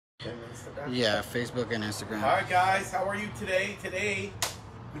Yeah, Facebook and Instagram. All right, guys, how are you today? Today,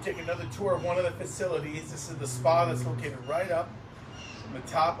 we take another tour of one of the facilities. This is the spa that's located right up on the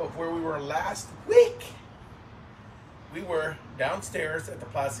top of where we were last week. We were downstairs at the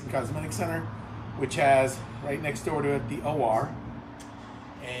Plastic and Cosmetic Center, which has right next door to it the OR.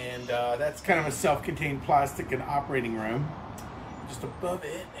 And that's kind of a self-contained plastic and operating room. Just above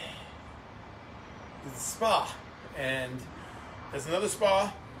it is the spa. And there's another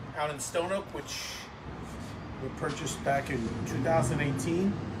spa out in Stone Oak, which we purchased back in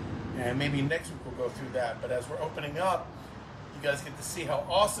 2018. And maybe next week we'll go through that. But as we're opening up, you guys get to see how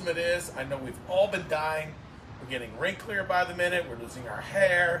awesome it is. I know we've all been dying. We're getting wrinklier by the minute. We're losing our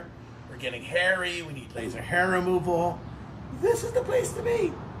hair. We're getting hairy. We need laser hair removal. This is the place to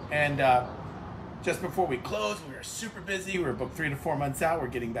be. And just before we closed, we were super busy. We were booked 3 to 4 months out. We're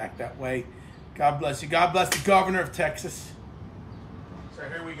getting back that way. God bless you. God bless the governor of Texas. So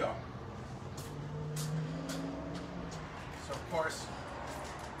here we go. So of course,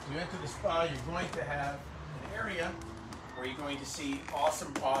 you enter the spa, you're going to have an area where you're going to see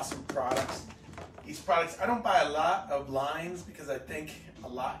awesome, awesome products. These products, I don't buy a lot of lines because I think a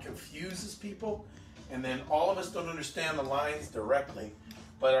lot confuses people. And then all of us don't understand the lines directly.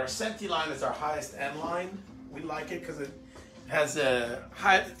 But our Senti line is our highest end line. We like it because it has a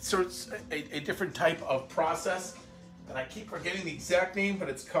different type of process. And I keep forgetting the exact name, but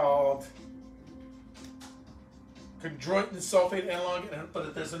it's called chondroitin sulfate analog.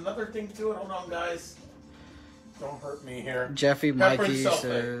 But there's another thing to it. Hold on, guys. Don't hurt me here. Jeffy Mikey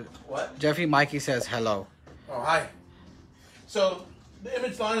says, what? Jeffy Mikey says hello. Oh, hi. So the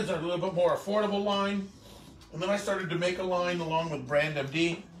image line is a little bit more affordable line. And then I started to make a line along with Brand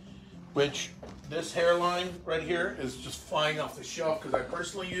MD, which this hairline right here is just flying off the shelf because I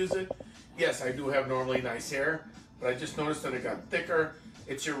personally use it. Yes, I do have normally nice hair, but I just noticed that it got thicker.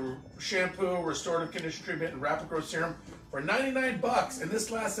 It's your shampoo, restorative conditioner treatment, and rapid growth serum for 99 bucks, and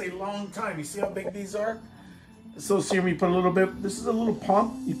this lasts a long time. You see how big these are? This little serum, you put a little bit, this is a little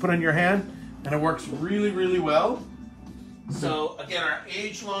pump you put on your hand, and it works really, really well. So again, our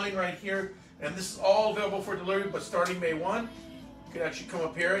age line right here, and this is all available for delivery, but starting May 1, you can actually come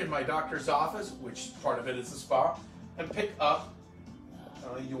up here in my doctor's office, which part of it is the spa, and pick up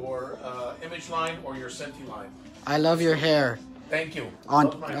your image line or your Senti line. I love your hair. Thank you.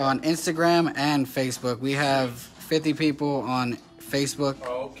 On Instagram and Facebook. We have 50 people on Facebook.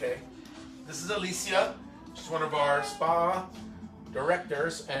 Okay. This is Alicia. She's one of our spa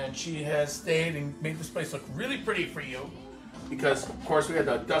directors, and she has stayed and made this place look really pretty for you. Because of course we had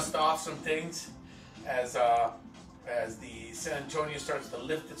to dust off some things as the San Antonio starts to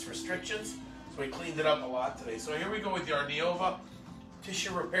lift its restrictions. So we cleaned it up a lot today. So here we go with our Neova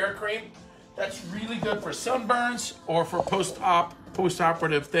tissue repair cream. That's really good for sunburns or for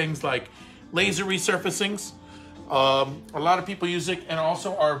post-operative things like laser resurfacings. A lot of people use it, and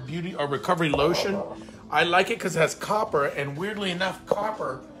also our recovery lotion. I like it because it has copper, and weirdly enough,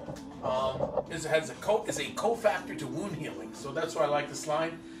 copper is a cofactor to wound healing. So that's why I like this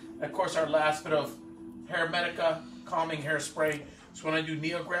line. And of course, our last bit of Hair Medica calming hairspray. So when I do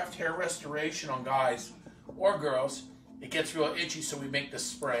NeoGraft hair restoration on guys or girls, it gets real itchy, so we make this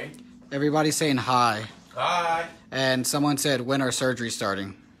spray. Everybody's saying hi. Hi. And someone said, when are surgeries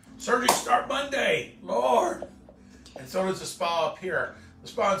starting? Surgeries start Monday, Lord. And so does the spa up here. The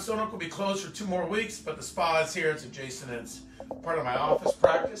spa in Stone Oak will be closed for 2 more weeks, but the spa is here. It's adjacent. It's part of my office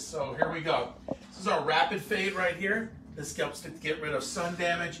practice. So here we go. This is our rapid fade right here. This helps to get rid of sun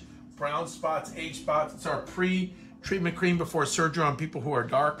damage, brown spots, age spots. It's our pre-treatment cream before surgery on people who are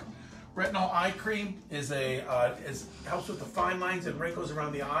dark. Retinol eye cream helps with the fine lines and wrinkles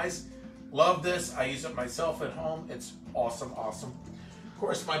around the eyes. Love this. I use it myself at home. It's awesome, awesome. Of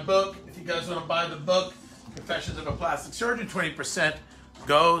course, my book. If you guys want to buy the book, Confessions of a Plastic Surgeon, 20%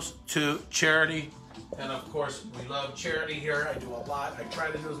 goes to charity. And of course, we love charity here. I do a lot. I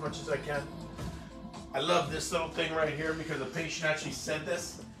try to do as much as I can. I love this little thing right here because the patient actually said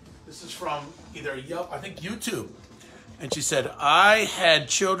this. This is from either Yelp, I think YouTube. And she said, I had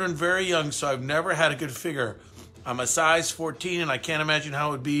children very young, so I've never had a good figure. I'm a size 14, and I can't imagine how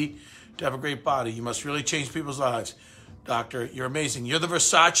it would be to have a great body. You must really change people's lives. Doctor, you're amazing. You're the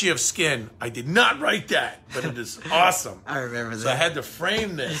Versace of skin. I did not write that, but it is awesome. I remember that. So I had to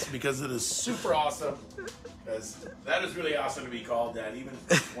frame this because it is super awesome. Because that is really awesome to be called that. Even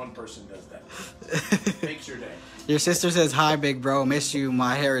if one person does that. Makes your day. Your sister says, hi, big bro. Miss you.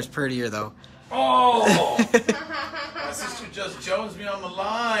 My hair is prettier, though. Oh! My sister just jones me on the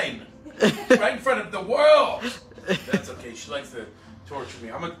line. Right in front of the world. That's okay. She likes to torture me.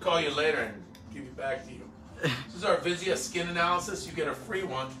 I'm going to call you later and give it back to you. This is our Visia skin analysis. You get a free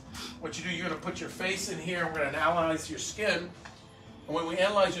one what you do, you're going to put your face in here. We're going to analyze your skin. And when we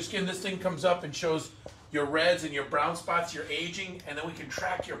analyze your skin, this thing comes up and shows your reds and your brown spots, your aging, and then we can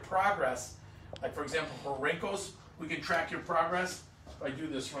track your progress. Like, for example, for wrinkles, we can track your progress. If I do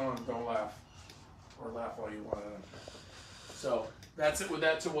this wrong, don't laugh. Or laugh all you want. So that's it with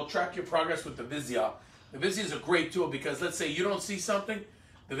that. So we'll track your progress with the Vizia. The Vizia is a great tool because let's say you don't see something,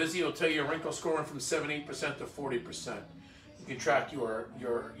 the Vizia will tell you your wrinkle scoring from 78% to 40%. You can track your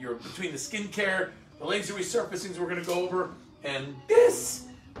between the skincare, the laser resurfacings we're going to go over, and this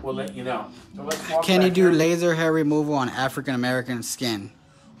will let you know. So let's walk Can you back do here. laser hair removal on African American skin?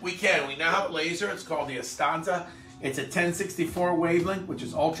 We can. We now have a laser. It's called the Estanza. It's a 1064 wavelength, which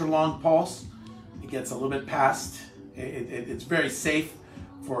is ultra long pulse. It gets a little bit past. It's very safe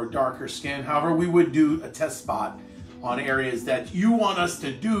for darker skin. However, we would do a test spot on areas that you want us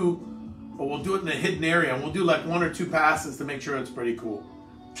to do, but we'll do it in a hidden area, and we'll do like 1 or 2 passes to make sure it's pretty cool.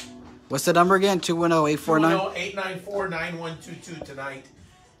 What's the number again? 210-849? 210-894-9122 tonight.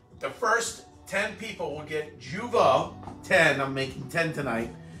 The first 10 people will get Juvo 10. I'm making 10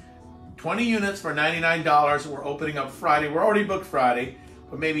 tonight. 20 units for $99. We're opening up Friday. We're already booked Friday,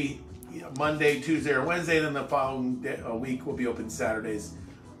 but maybe Monday, Tuesday, or Wednesday. Then the following week we'll be open Saturdays.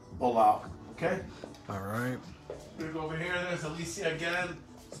 Full out. Okay? All right. We're going to go over here. There's Alicia again.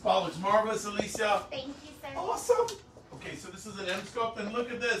 Spa looks marvelous, Alicia. Thank you, sir. Awesome. Okay, so this is an Emsculpt, and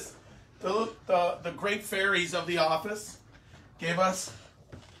look at this. The great fairies of the office gave us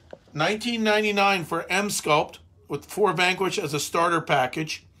 $19.99 for Emsculpt with 4 Vanquish as a starter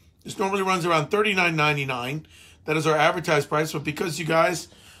package. This normally runs around $39.99. That is our advertised price. But because you guys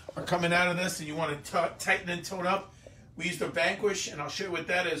are coming out of this and you want to tighten and tone up, we used a Vanquish, and I'll show you what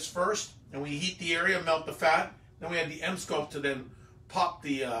that is first. And we heat the area, melt the fat. Then we had the Emsculpt to then pop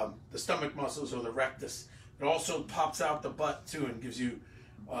the stomach muscles or the rectus. It also pops out the butt too and gives you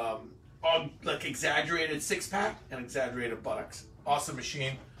like exaggerated 6-pack and exaggerated buttocks. Awesome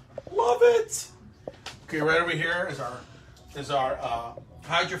machine. Love it. Okay, right over here is our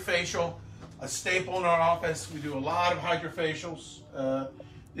hydrofacial, a staple in our office. We do a lot of hydrofacials.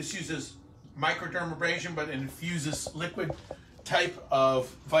 This uses microdermabrasion, but it infuses liquid type of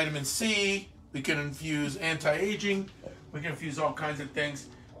vitamin C. We can infuse anti-aging. We can infuse all kinds of things.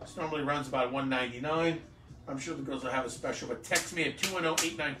 This normally runs about $199. I'm sure the girls will have a special, but text me at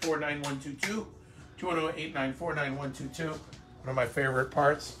 210-894-9122. 210-894-9122. One of my favorite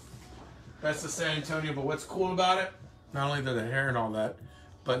parts. That's the San Antonio, but what's cool about it, not only the hair and all that,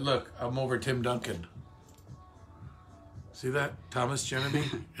 but look, I'm over Tim Duncan. See that? Thomas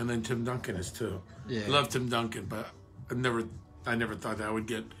Jeneby, and then Tim Duncan is too. Yeah. I love Tim Duncan, but I never thought that I would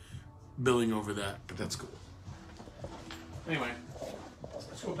get billing over that, but that's cool. Anyway,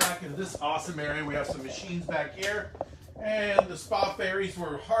 let's go back into this awesome area. We have some machines back here, and the spa fairies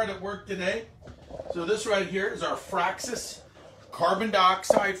were hard at work today. So this right here is our Fraxis carbon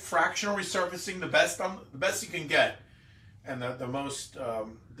dioxide fractional resurfacing, the best you can get, and the most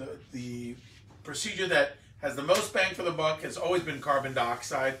the procedure that has the most bang for the buck has always been carbon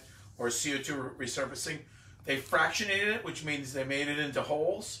dioxide or CO2 resurfacing. They fractionated it, which means they made it into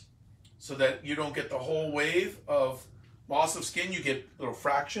holes so that you don't get the whole wave of loss of skin. You get little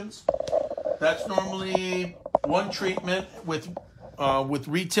fractions. That's normally one treatment with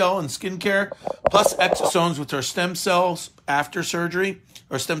retail and skincare, plus exosomes, which are stem cells after surgery,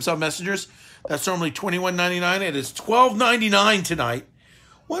 or stem cell messengers. That's normally $21.99. It is $12.99 tonight.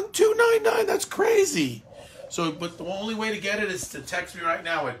 $12.99. That's crazy. So, but the only way to get it is to text me right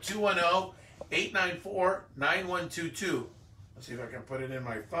now at 210-894-9122. Let's see if I can put it in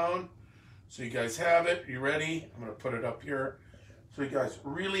my phone so you guys have it. You ready? I'm going to put it up here so you guys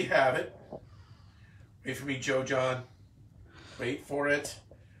really have it. Wait for me, Joe John. Wait for it.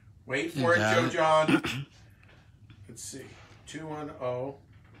 Wait for it, Joe John. Let's see.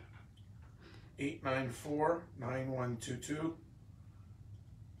 210-894-9122.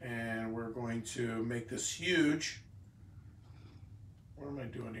 And we're going to make this huge. What am I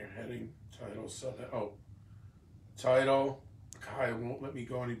doing here? Heading, title, sub. Oh, title. God, it won't let me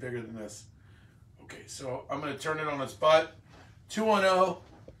go any bigger than this. Okay, so I'm going to turn it on its butt.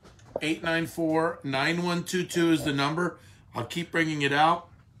 210-894-9122 is the number. I'll keep bringing it out.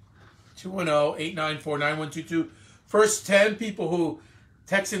 210-894-9122. First 10 people who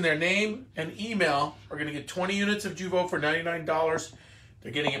text in their name and email are going to get 20 units of Juvo for $99.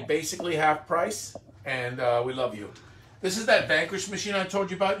 They're getting it basically half price, and we love you. This is that Vanquish machine I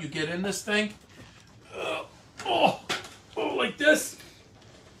told you about. You get in this thing. Like this.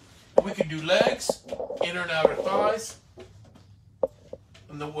 We can do legs, inner and outer thighs.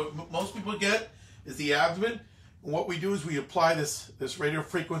 And what most people get is the abdomen. And what we do is we apply this radio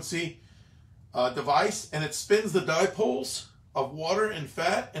frequency device, and it spins the dipoles of water and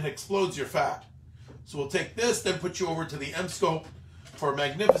fat and explodes your fat. So we'll take this, then put you over to the Emsculpt for a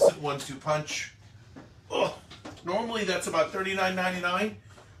magnificent 1-2 punch. Ugh. Normally that's about $39.99,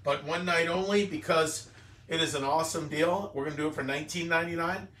 but one night only because it is an awesome deal. We're going to do it for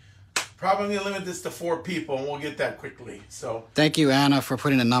 $19.99. Probably going to limit this to 4 people, and we'll get that quickly. So thank you, Anna, for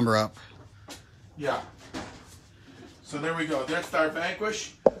putting the number up. Yeah. So there we go. That's our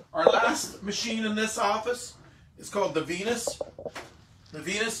Vanquish. Our last machine in this office is called the Venus. The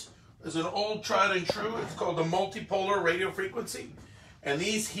Venus is an old tried and true. It's called a multipolar radio frequency. And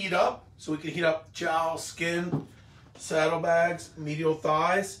these heat up, so we can heat up jowl, skin, saddlebags, medial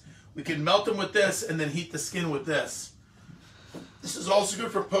thighs. We can melt them with this and then heat the skin with this. This is also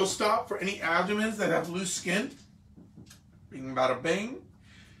good for post-op for any abdomens that have loose skin. Bing, bada, bing.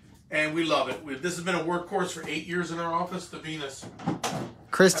 And we love it. This has been a workhorse for 8 years in our office, the Venus.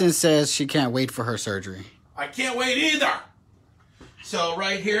 Kristen says she can't wait for her surgery. I can't wait either. So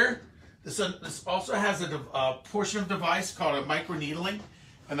right here, this also has a portion of device called a microneedling.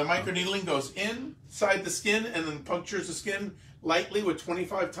 And the microneedling goes inside the skin and then punctures the skin lightly with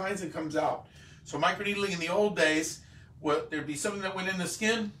 25 times and comes out. So microneedling in the old days, there'd be something that went in the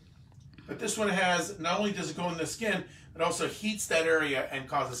skin, but this one has, not only does it go in the skin, it also heats that area and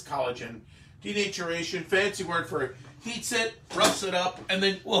causes collagen denaturation. Fancy word for heats it, roughs it up, and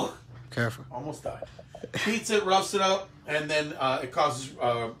then, whoa. Careful. Almost died. Heats it, roughs it up, and then it causes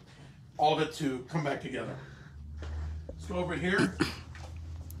all of it to come back together. Let's go over here.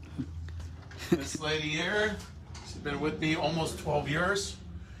 This lady here, she's been with me almost 12 years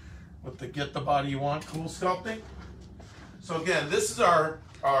with the Get the Body You Want CoolSculpting. So again, this is our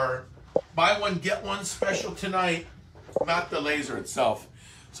buy one, get one special tonight, not the laser itself.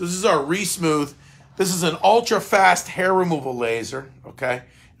 So this is our Re-Smooth. This is an ultra-fast hair removal laser, okay?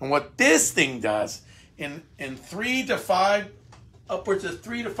 And what this thing does, in 3 to 5, upwards of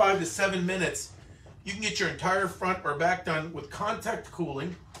 3 to 5 to 7 minutes, you can get your entire front or back done with contact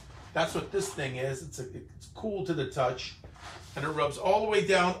cooling. That's what this thing is. It's cool to the touch. And it rubs all the way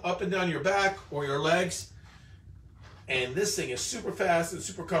down, up and down your back or your legs. And this thing is super fast and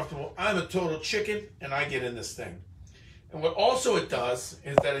super comfortable. I'm a total chicken, and I get in this thing. And what also it does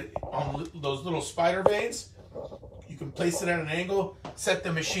is that on those little spider veins, you can place it at an angle, set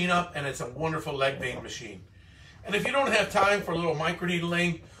the machine up, and it's a wonderful leg vein machine. And if you don't have time for a little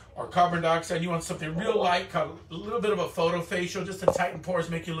microneedling or carbon dioxide, you want something real light, a little bit of a photo facial, just to tighten pores,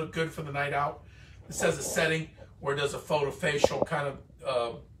 make you look good for the night out. This has a setting where it does a photo facial, kind of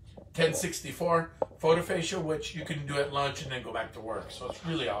 1064 photo facial, which you can do at lunch and then go back to work. So it's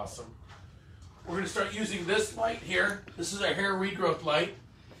really awesome. We're going to start using this light here. This is a hair regrowth light.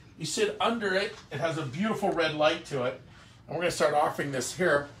 You sit under it. It has a beautiful red light to it. And we're going to start offering this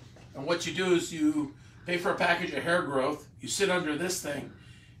here. And what you do is you pay for a package of hair growth. You sit under this thing.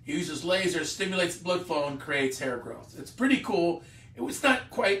 It uses lasers, stimulates blood flow, and creates hair growth. It's pretty cool. It's not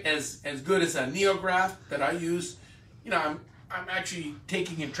quite as good as a neograph that I use. You know, I'm actually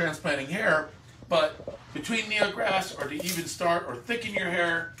taking and transplanting hair, but between neographs or to even start or thicken your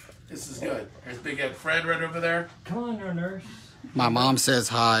hair, this is good. There's Big Ed Fred right over there. Come on there, nurse. My mom says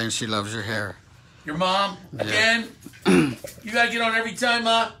hi and she loves your hair. Your mom? Again? You gotta get on every time,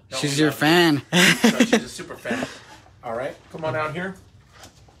 Ma. She's your fan. She's a super fan. All right, come on out here.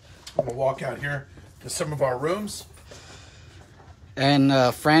 I'm gonna walk out here to some of our rooms. And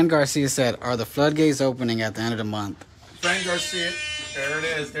Fran Garcia said, are the floodgates opening at the end of the month? Fran Garcia, there it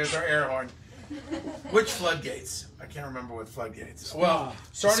is. There's our air horn. Which floodgates? I can't remember what floodgates. Well,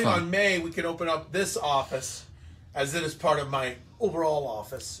 starting on May, we can open up this office as it is part of my overall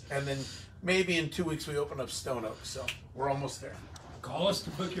office. And then maybe in 2 weeks, we open up Stone Oak. So we're almost there. Call us to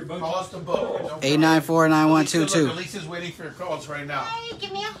book your boat. Call us to book. 894-9122. Elisa's waiting for your calls right now. Hey,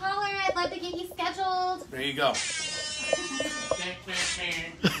 give me a holler. I'd love to get you scheduled. There you go.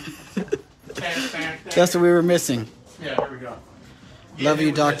 That's what we were missing. Yeah, here we go. Love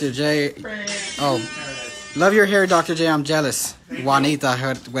you, Dr. J. Oh, love your hair, Dr. J. I'm jealous. Juanita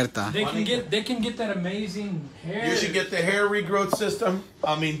Huerta. They can get that amazing hair. You should get the hair regrowth system.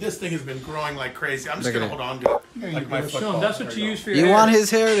 I mean, this thing has been growing like crazy. I'm just going to hold on to it. Like my football. That's what you use for your hair. You want his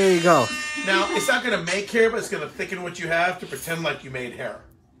hair? There you go. Now, it's not going to make hair, but it's going to thicken what you have to pretend like you made hair.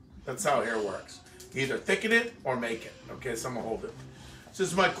 That's how hair works. You either thicken it or make it. Okay, so I'm going to hold it. So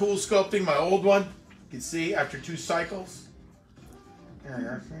this is my CoolSculpting, my old one. You can see after 2 cycles. We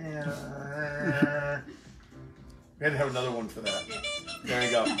had to have another one for that. There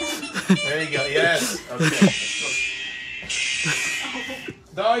you go. There you go. Yes. Okay.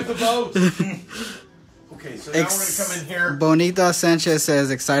 Dive the boat. Okay, so now we're going to come in here. Bonita Sanchez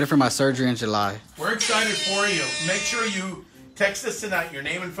says, excited for my surgery in July. We're excited for you. Make sure you text us tonight. Your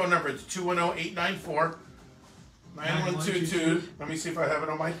name and phone number is 210-894-9122. Let me see if I have it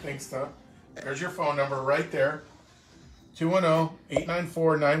on my thing stuff. There's your phone number right there.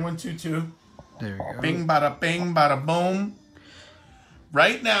 210-894-9122. There we go. Bing, bada, bing, bada, boom.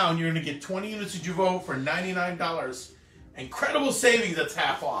 Right now, you're going to get 20 units of Jeuveau for $99. Incredible savings. That's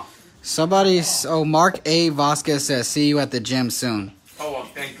half off. Mark A. Vasquez says, see you at the gym soon. Oh, well,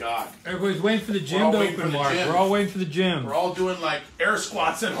 thank God. Everybody's waiting for the gym to open, Mark. We're all waiting for the gym. We're all doing like air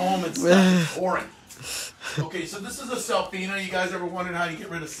squats at home and stuff. It's boring. Okay, so this is a Selfina. You guys ever wondered how you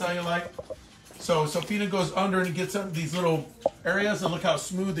get rid of cellulite? So Selfina goes under and it gets up these little areas, and look how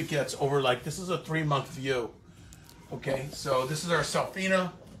smooth it gets over. Like, this is a 3-month view. Okay, so this is our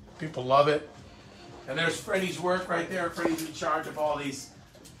Selfina. People love it. And there's Freddie's work right there. Freddie's in charge of all these.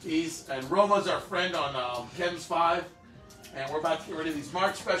 And Roma's our friend on Kevin's 5. And we're about to get rid of these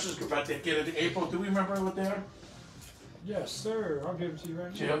March specials. We're about to get into April. Do we remember what they are? Yes, sir. I'll give it to you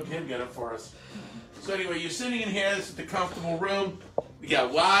right now. He'll get it for us. So anyway, you're sitting in here. This is the comfortable room. We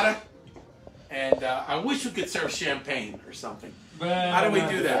got water. And I wish we could serve champagne or something. How do we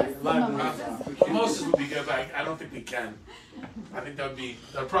do that? Mimosas would be good, but I don't think we can. I think that'd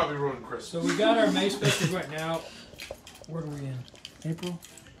probably ruin Christmas. So we got our May specials right now. Where are we in? April?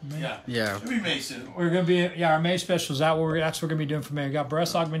 May? Yeah. It'll be Mason. We're gonna be our May specials out. That's what we're gonna be doing for May. We got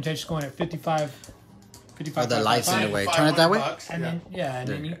breast augmentation going at 55. Oh, the lights in the way. Turn it that way. And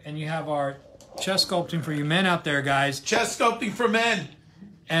then you have our chest sculpting for you men out there, guys. Chest sculpting for men.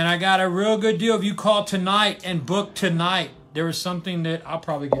 And I got a real good deal. If you call tonight and book tonight, there was something that I'll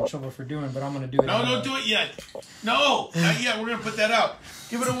probably get in trouble for doing, but I'm gonna do it. No, don't do it yet. No, not yet. We're gonna put that out.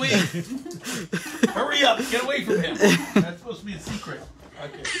 Give it a week. Hurry up. Get away from him. That's supposed to be a secret.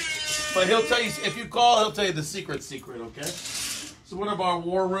 Okay. But he'll tell you, if you call, he'll tell you the secret, okay? So one of our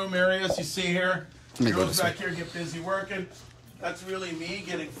war room areas you see here. Girls back here get busy working. That's really me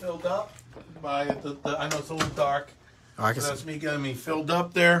getting filled up by I know it's a little dark. Oh, so that's me getting me filled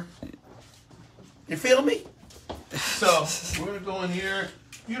up there. You feel me? So we're going to go in here.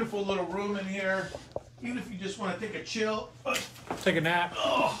 Beautiful little room in here. Even if you just want to take a chill. Take a nap.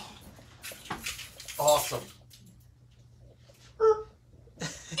 Oh, awesome.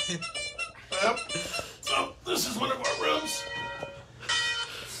 Yep. So this is one of our rooms.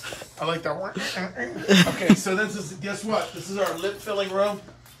 I like that one. Okay, so this is, guess what? This is our lip filling room.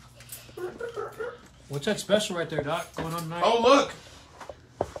 What's that special right there, Doc, going on tonight? Oh, look.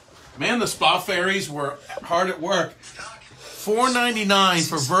 Man, the spa fairies were hard at work. $4.99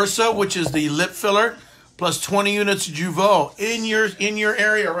 for Versa, which is the lip filler, plus 20 units of Jeuveau in your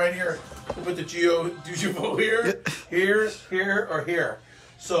area right here. We'll put the Jeuveau here, or here.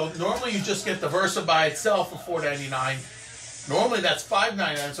 So normally you just get the Versa by itself for $4.99. Normally that's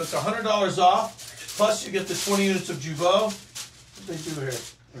 $5.99, so it's $100 off. Plus you get the 20 units of Jeuveau. What they do here?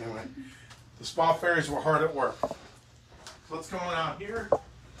 Anyway, the spa fairies were hard at work. So what's going on here?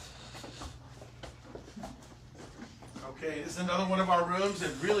 Okay, this is another one of our rooms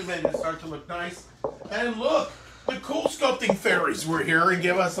that really made it start to look nice. And look, the CoolSculpting fairies were here and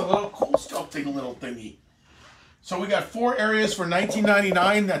give us a little CoolSculpting little thingy. So we got 4 areas for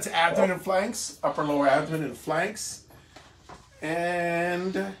 $19.99. That's abdomen and flanks, upper lower abdomen and flanks.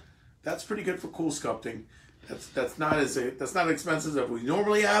 And that's pretty good for CoolSculpting. That's not as expensive as we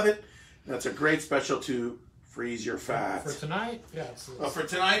normally have it. That's a great special to freeze your fat. For tonight? Yeah. For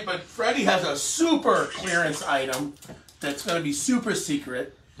tonight, but Freddie has a super clearance item that's going to be super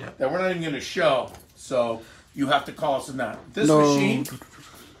secret that we're not even going to show. So you have to call us on that. This machine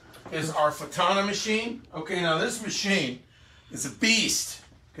is our Fotona machine. Okay, now this machine is a beast.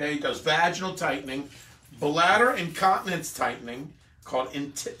 Okay, it does vaginal tightening, bladder incontinence tightening, called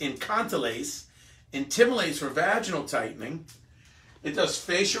Incontilase, Intimilase for vaginal tightening. It does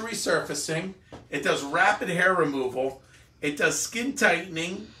facial resurfacing. It does rapid hair removal. It does skin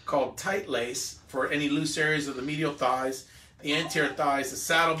tightening, called Tight Lace, for any loose areas of the medial thighs, the anterior thighs, the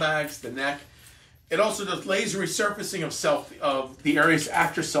saddlebags, the neck. It also does laser resurfacing of the areas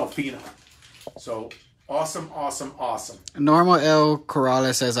after Selfina. So awesome, awesome, awesome. Normal L.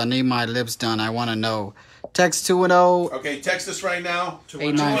 Corrales says, I need my lips done. I want to know. Text 210. Okay, text us right now.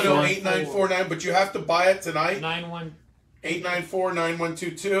 210-8949. But you have to buy it tonight.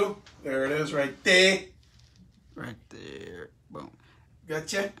 894-9122. There it is right there. Right there. Boom.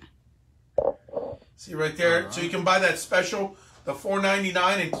 Gotcha. See right there? Right. So you can buy that special. The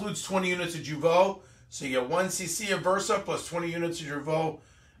 $4.99 includes 20 units of Jeuveau. So you get 1 cc of Versa plus 20 units of Jeuveau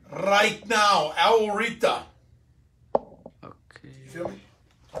right now. Ahorita. Okay. You feel me?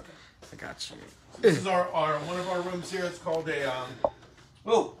 Okay. I got you. So This is our one of our rooms here. It's called a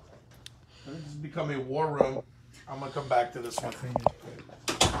oh, this has become a war room. I'm gonna come back to this one.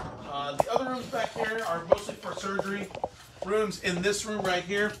 The other rooms back here are mostly for surgery rooms. In this room right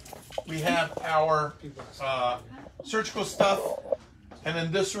here, we have our surgical stuff, and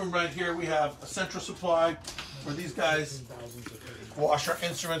in this room right here, we have a central supply where these guys wash our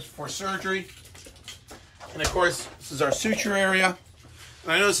instruments for surgery. And of course, this is our suture area.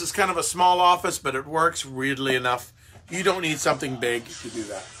 And I know this is kind of a small office, but it works weirdly enough. You don't need something big to do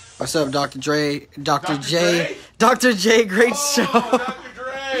that. What's up, Dr. Dre? Dr. J. Dr. J, great show. Dr.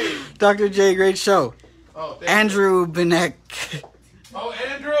 Dre. Dr. J, great show. Oh, Andrew Benek. Oh,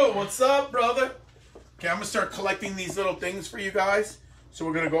 Andrew, what's up, brother? Okay, I'm going to start collecting these little things for you guys. So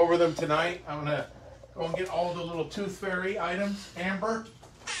we're going to go over them tonight. I'm going to go and get all the little tooth fairy items. Amber.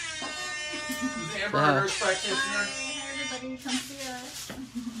 Is Amber our nurse practitioner? Everybody come see us.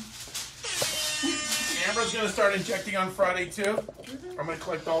 Amber's going to start injecting on Friday, too. I'm going to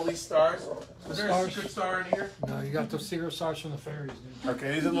collect all these stars. Is there a secret star in here? No, you got those secret stars from the fairies, dude.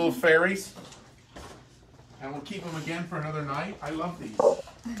 Okay, these are little fairies. And we'll keep them again for another night. I love these.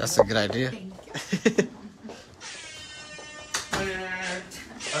 That's a good idea.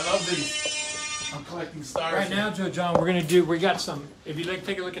 I love these. I'm collecting stars. Right now, Joe John, we're gonna do. We got some. If you like,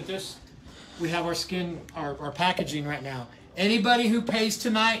 take a look at this. We have our skin, our packaging right now. Anybody who pays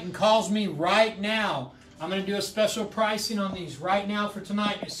tonight and calls me right now, I'm gonna do a special pricing on these right now for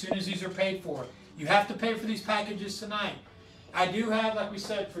tonight. As soon as these are paid for, you have to pay for these packages tonight. I do have, like we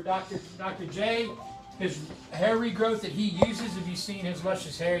said, for Dr. J, his hair regrowth that he uses. If you've seen his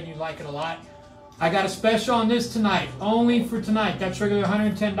luscious hair and you like it a lot, I got a special on this tonight, only for tonight. That's regular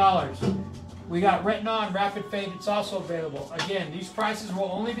 $110. We got retinol and rapid fade. It's also available. Again, these prices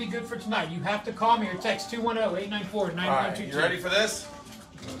will only be good for tonight. You have to call me or text 210-894-9122. All right, you ready for this?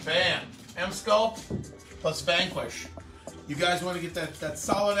 Bam. Emsculpt plus Vanquish. You guys want to get that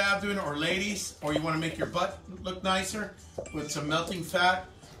solid abdomen, or ladies, or you want to make your butt look nicer with some melting fat.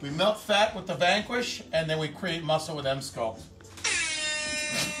 We melt fat with the Vanquish, and then we create muscle with Emsculpt.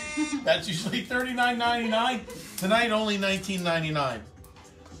 That's usually $39.99. Tonight, only $19.99.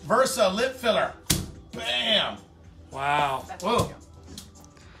 Versa lip filler. Bam. Wow. Whoa.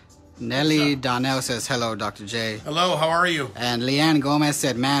 Nelly Donnell says, hello, Dr. J. Hello, how are you? And Leanne Gomez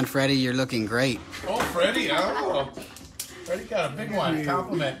said, man, Freddie, you're looking great. Oh, Freddie. Oh. Freddie got a big one. A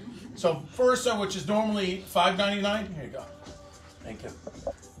compliment. So, Versa, which is normally $5.99. Here you go. Thank you.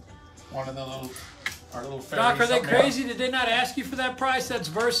 One of the our little fairies. Doc, are they crazy? Did they not ask you for that price? That's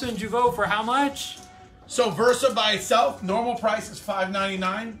Versa and Jeuveau for how much? So Versa by itself, normal price is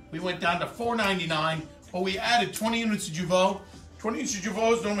 $5.99. We went down to $4.99, but we added 20 units of Jeuveau. 20 units of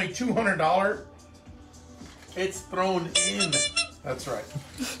Jeuveau is normally $200. It's thrown in. That's right.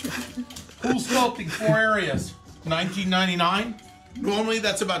 CoolSculpting, 4 areas, $19.99. Normally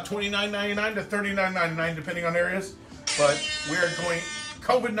that's about $29.99 to $39.99 depending on areas, but we're going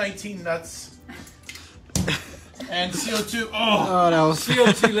COVID-19 nuts. And CO2, that was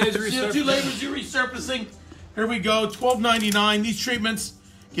CO2 laser CO2 laser resurfacing. Here we go, $12.99. These treatments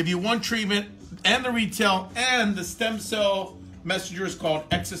give you one treatment and the retail and the stem cell messengers called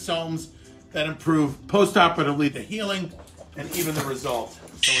exosomes that improve post-operatively the healing and even the result.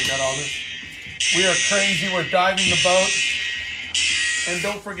 So we got all this. We are crazy. We're diving the boat. And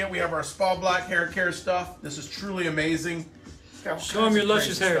don't forget, we have our spa black hair care stuff. This is truly amazing. Show them your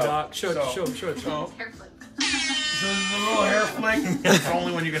luscious hair, Doc. Show it. So there's a little hair flick. It's the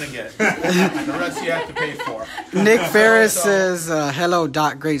only one you're going to get. The rest you have to pay for. Nick Ferris says, hello,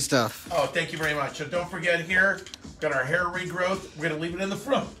 Doc, great stuff. Oh, thank you very much. So don't forget here, we've got our hair regrowth. We're going to leave it in the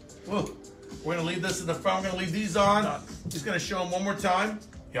front. Whoa. We're going to leave this in the front. We're going to leave these on. Just going to show them one more time.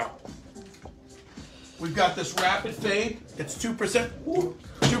 Yeah. We've got this rapid fade. It's 2%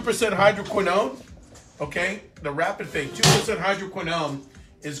 hydroquinone. Okay? The rapid fade, 2% hydroquinone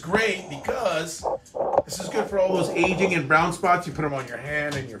is great because this is good for all those aging and brown spots. You put them on your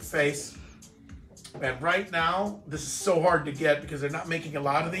hand and your face. And right now, this is so hard to get because they're not making a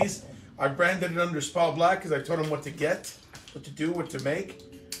lot of these. I branded it under Spa Black because I told them what to get, what to do, what to make.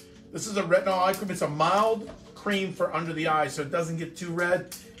 This is a retinol eye cream. It's a mild cream for under the eye, so it doesn't get too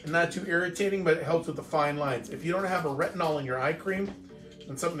red and not too irritating, but it helps with the fine lines. If you don't have a retinol in your eye cream,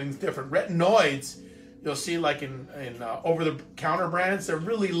 then something's different. Retinoids, you'll see like in over-the-counter brands, they're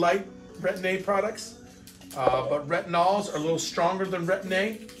really light Retin-A products, but retinols are a little stronger than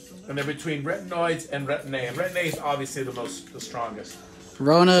Retin-A, and they're between retinoids and Retin-A. And Retin-A is obviously the strongest.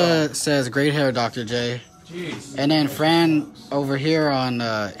 Rona says, great hair, Dr. J. Jeez. And then Fran over here on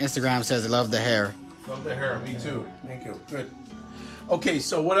Instagram says, love the hair. Love the hair. Me too. Thank you. Good. Okay,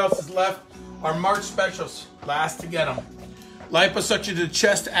 so what else is left? Our March specials, last to get them. Liposuction to the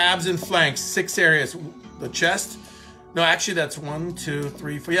chest, abs, and flanks. 6 areas. The chest. No, actually, that's 1, 2,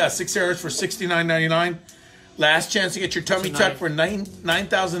 3, 4. Yeah, 6 areas for $69.99. Last chance to get your tummy tuck for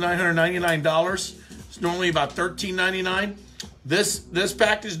 $9,999. It's normally about $13.99. This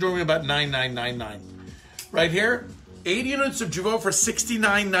package is normally about $9,999. Right here, 80 units of Jeuveau for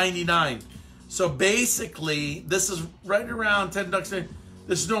 $69.99. So basically, this is right around $10.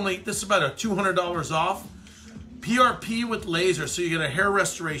 This is about a $200 off. PRP with laser, so you get a hair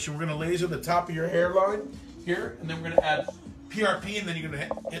restoration. We're going to laser the top of your hairline here, and then we're going to add PRP, and then you're going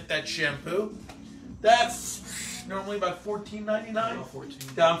to hit that shampoo. That's normally about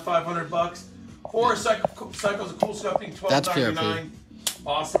 $14.99. Down $500. 4 cycles of CoolSculpting, $12.99.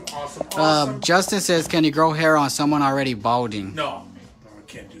 Awesome. Justin says, can you grow hair on someone already balding? No, I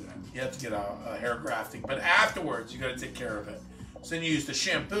can't do that. You have to get a hair grafting, but afterwards you got to take care of it. So then you use the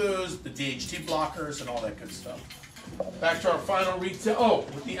shampoos, the DHT blockers, and all that good stuff. Back to our final retail. Oh,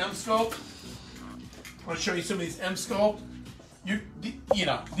 with the Emsculpt. I want to show you some of these Emsculpt. You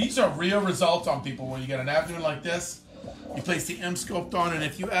know, these are real results on people where you get an abdomen like this. You place the Emsculpt on, and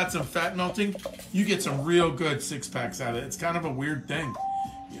if you add some fat melting, you get some real good 6-packs out of it. It's kind of a weird thing.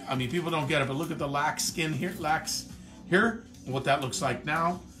 I mean, people don't get it, but look at the lax skin here, and what that looks like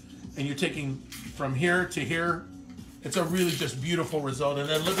now. And you're taking from here to here. It's a really just beautiful result. And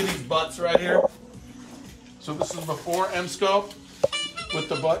then look at these butts right here. So this is before Emsculpt with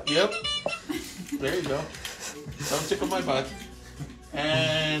the butt. Yep. There you go. Don't tickle my butt.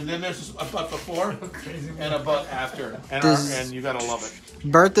 And then there's a butt before and a butt after. And you gotta love it.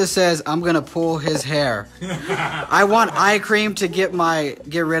 Bertha says, I'm gonna pull his hair. I want eye cream to get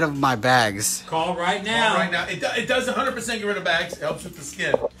rid of my bags. Call right now. It does 100% get rid of bags. It helps with the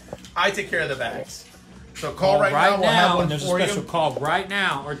skin. I take care of the bags. So call right now. We'll have one there's for a special you. call right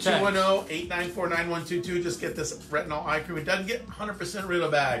now or text. 210-894-9122. Just get this retinol eye cream. It doesn't get 100% rid of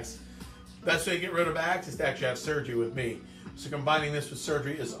bags. Best way to get rid of bags is to actually have surgery with me. So combining this with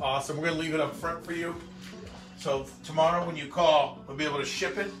surgery is awesome. We're going to leave it up front for you. So tomorrow when you call, we'll be able to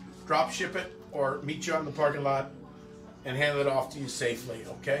ship it, drop ship it, or meet you out in the parking lot and hand it off to you safely,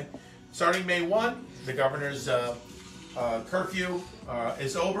 okay? Starting May 1, the governor's curfew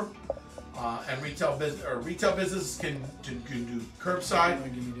is over. And retail business can do curbside,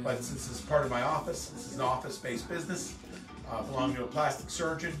 but since this is part of my office, this is an office-based business, belonging to a plastic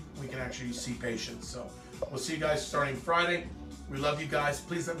surgeon, we can actually see patients. So we'll see you guys starting Friday. We love you guys.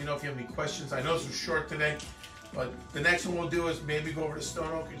 Please let me know if you have any questions. I know this was short today, but the next one we'll do is maybe go over to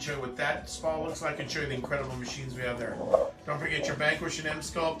Stone Oak and show you what that spa looks like and show you the incredible machines we have there. Don't forget your Vanquish and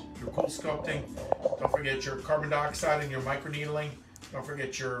Emsculpt, your CoolSculpting. Don't forget your carbon dioxide and your microneedling. Don't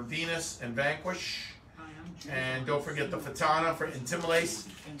forget your Venus and Vanquish. And don't forget the Fatana for Intimidase.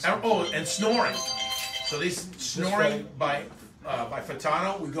 And snoring. So these snoring by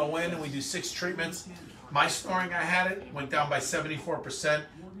Fatana, we go in and we do 6 treatments. My snoring, I had it, went down by 74%.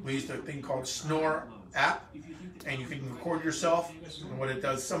 We used a thing called Snore app. And you can record yourself. And what it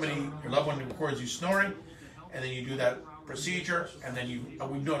does, your loved one records you snoring. And then you do that procedure. And then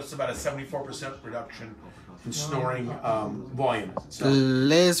we've noticed about a 74% reduction in snoring volume. So,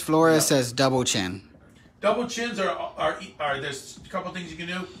 Liz Flores says double chin. Double chins are there's a couple things you can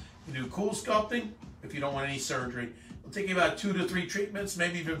do. You can do CoolSculpting if you don't want any surgery. It'll take you about 2 to 3 treatments,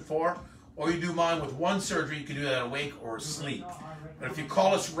 maybe even 4. Or you do mine with 1 surgery. You can do that awake or asleep. But if you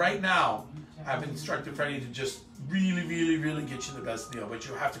call us right now, I've instructed Freddie to just really get you the best deal. But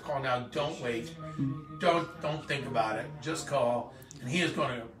you have to call now. Don't wait. Don't think about it. Just call, and he's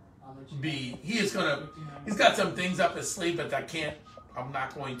got some things up his sleeve, but I'm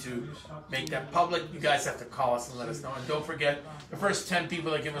not going to make that public. You guys have to call us and let us know. And don't forget, the first 10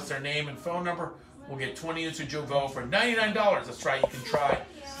 people that give us their name and phone number will get 20 units of Jeuveau for $99. That's right, you can try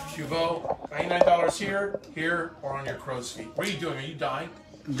Jeuveau, $99 here, or on your crow's feet. What are you doing? Are you dying?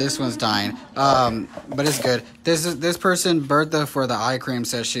 This one's dying, but it's good. This person, Bertha, for the eye cream,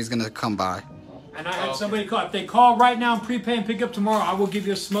 says she's gonna come by. And I had somebody call. If they call right now and prepay and pick up tomorrow, I will give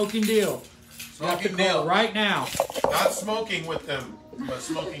you a smoking deal. Smoking deal right now. Not smoking with them, but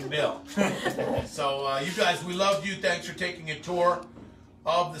smoking deal. So you guys, we loved you. Thanks for taking a tour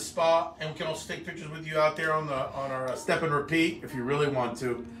of the spa, and we can also take pictures with you out there on our step and repeat if you really want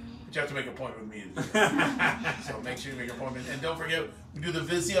to. But you have to make an appointment with me. So make sure you make an appointment, and don't forget we do the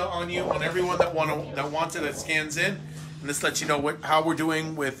Visia on you on everyone that wants it that scans in, and this lets you know how we're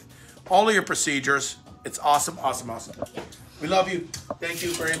doing with all of your procedures. It's awesome. We love you. Thank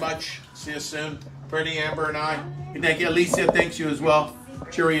you very much. See you soon. Freddie, Amber, and I. And thank you. Alicia, thanks you as well.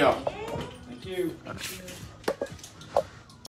 Cheerio. Thank you.